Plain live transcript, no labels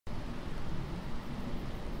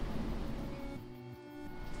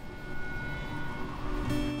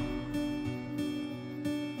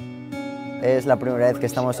Es la primera vez que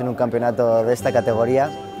estamos en un campeonato de esta categoría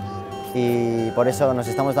y por eso nos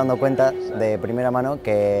estamos dando cuenta de primera mano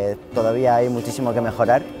que todavía hay muchísimo que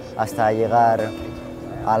mejorar hasta llegar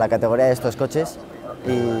a la categoría de estos coches,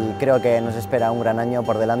 y creo que nos espera un gran año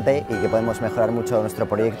por delante y que podemos mejorar mucho nuestro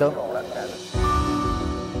proyecto.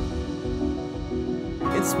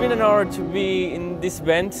 It's been an honor to be in this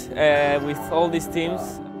event with all these teams.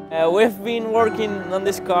 We've been working on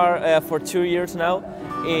this car for 2 years now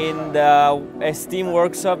in the STEAM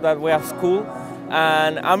workshop that we have school,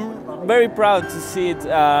 and I'm very proud to see it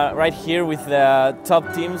right here with the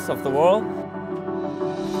top teams of the world.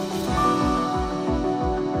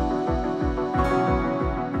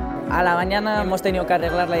 A la mañana hemos tenido que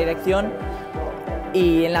arreglar la dirección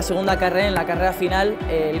y en la segunda carrera, en la carrera final,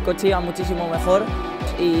 el coche iba muchísimo mejor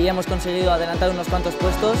y hemos conseguido adelantar unos cuantos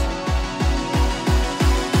puestos.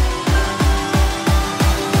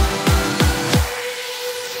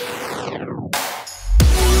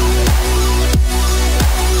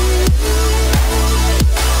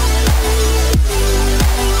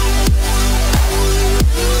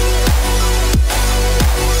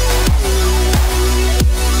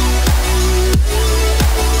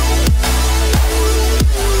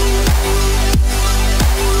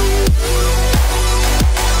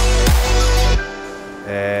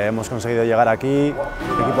 Hemos conseguido llegar aquí,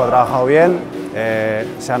 el equipo ha trabajado bien,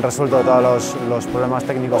 se han resuelto todos los problemas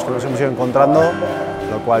técnicos que nos hemos ido encontrando,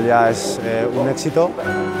 lo cual ya es un éxito.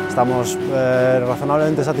 Estamos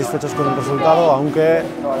razonablemente satisfechos con el resultado, aunque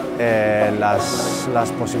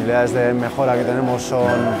las posibilidades de mejora que tenemos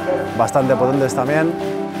son bastante potentes también.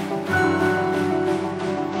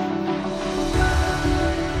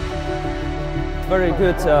 Very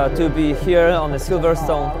good to be here on the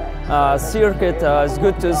Silverstone circuit. It's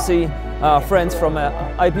good to see friends from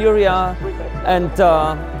Iberia, and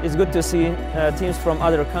it's good to see teams from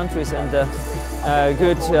other countries, and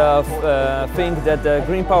good thing that the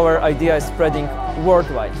Greenpower idea is spreading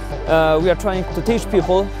worldwide. We are trying to teach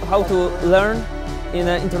people how to learn in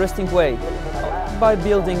an interesting way by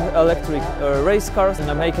building electric race cars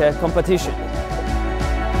and make a competition.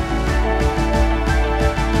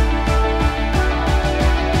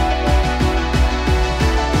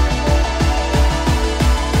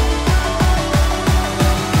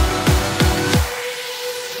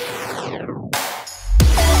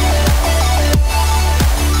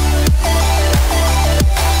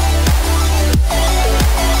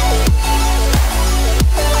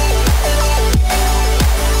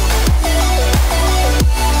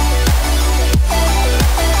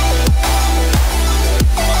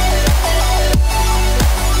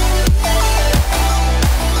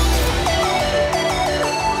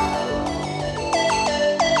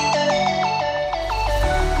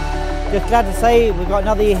 Just glad to say we've got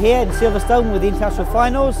another year here in Silverstone with the international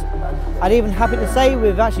finals, and even happy to say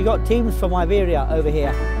we've actually got teams from Iberia over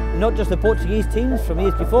here. Not just the Portuguese teams from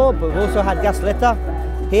years before, but we've also had Gaztelueta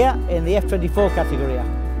here in the F24 category.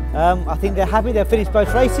 I think they're happy, they've finished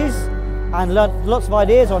both races and learned lots of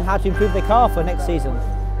ideas on how to improve their car for next season.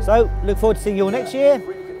 So look forward to seeing you all next year,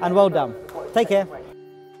 and well done. Take care.